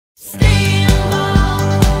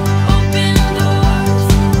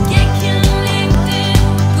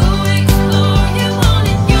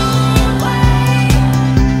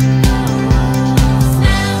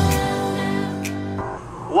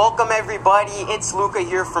everybody, it's Luca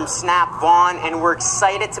here from Snap Vaughan, and we're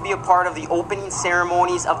excited to be a part of the opening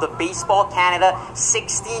ceremonies of the Baseball Canada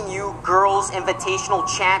 16U Girls Invitational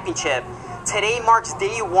Championship. Today marks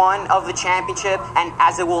day one of the championship, and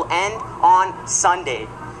as it will end on Sunday.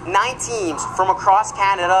 9 teams from across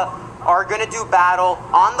Canada are going to do battle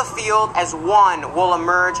on the field as one will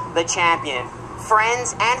emerge the champion.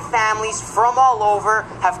 Friends and families from all over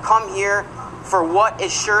have come here for what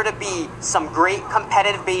is sure to be some great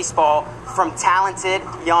competitive baseball from talented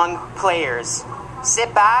young players.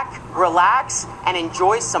 Sit back, relax, and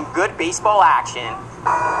enjoy some good baseball action.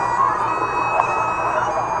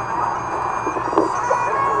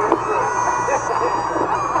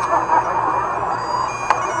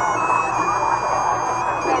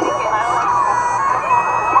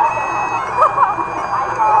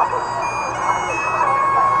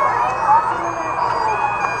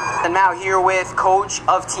 And now here with coach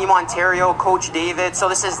of Team Ontario, Coach David. So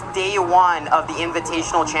this is day one of the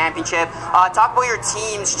Invitational Championship. Talk about your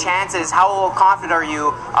team's chances. How confident are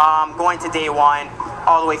you going to day one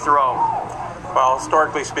all the way through? Well,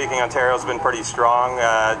 historically speaking, Ontario's been pretty strong.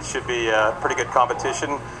 It should be a pretty good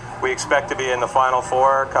competition. We expect to be in the Final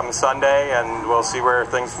Four come Sunday, and we'll see where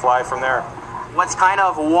things fly from there. What's kind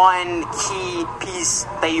of one key piece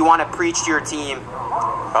that you want to preach to your team?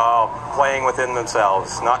 Playing within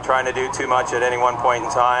themselves, not trying to do too much at any one point in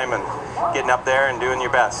time, and getting up there and doing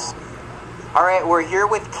your best. All right, we're here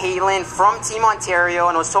with Caitlin from Team Ontario,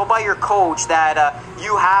 and I was told by your coach that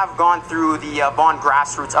you have gone through the Vaughan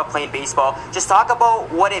grassroots of playing baseball. Just talk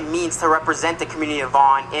about what it means to represent the community of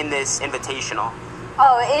Vaughan in this Invitational.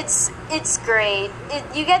 Oh, it's great.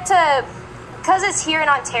 You get to, because it's here in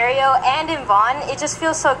Ontario and in Vaughan, it just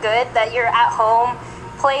feels so good that you're at home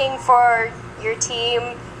playing for your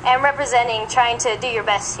team and representing, trying to do your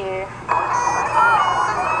best here.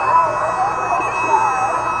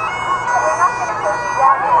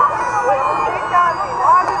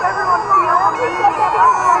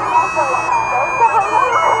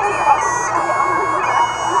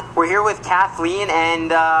 We're here with Kathleen,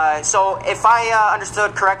 and so if I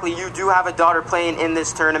understood correctly, you do have a daughter playing in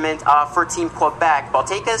this tournament for Team Quebec. But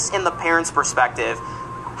take us in the parents' perspective.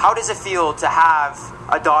 How does it feel to have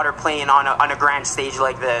a daughter playing on a grand stage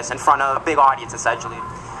like this in front of a big audience, essentially?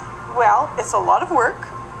 Well, it's a lot of work.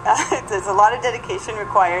 There's a lot of dedication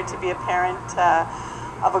required to be a parent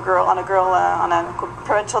of a girl on a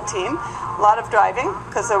parental team. A lot of driving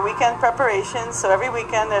because they're weekend preparations. So every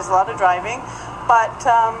weekend there's a lot of driving, but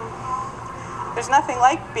there's nothing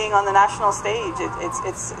like being on the national stage.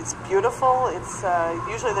 It's beautiful. It's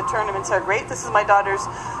usually the tournaments are great. This is my daughter's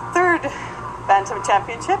third Bantam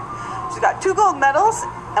Championship. She's got 2 gold medals,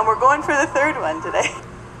 and we're going for the 3rd one today.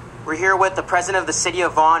 We're here with the president of the City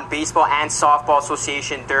of Vaughan Baseball and Softball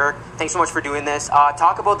Association, Dirk. Thanks so much for doing this.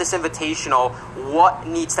 Talk about this Invitational. What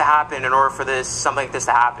needs to happen in order for something like this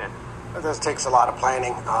to happen? This takes a lot of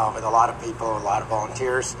planning with a lot of people, a lot of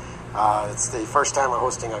volunteers. It's the first time we're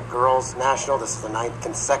hosting a girls' national. This is the 9th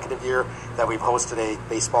consecutive year that we've hosted a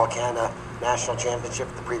Baseball Canada National Championship.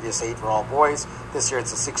 The previous 8 were all boys. This year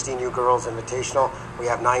it's a 16U Girls Invitational. We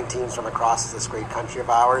have 9 teams from across this great country of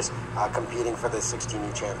ours competing for the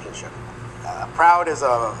 16U Championship. Proud as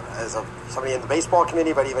somebody in the baseball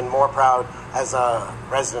community, but even more proud as a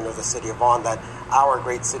resident of the City of Vaughan that our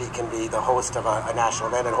great city can be the host of a national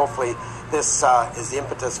event, and hopefully this is the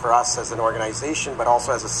impetus for us as an organization, but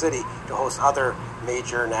also as a city, to host other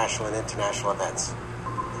major national and international events.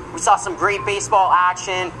 We saw some great baseball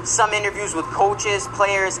action, some interviews with coaches,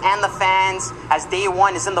 players, and the fans as day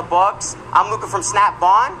one is in the books. I'm Luca from Snap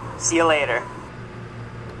Vaughan. See you later.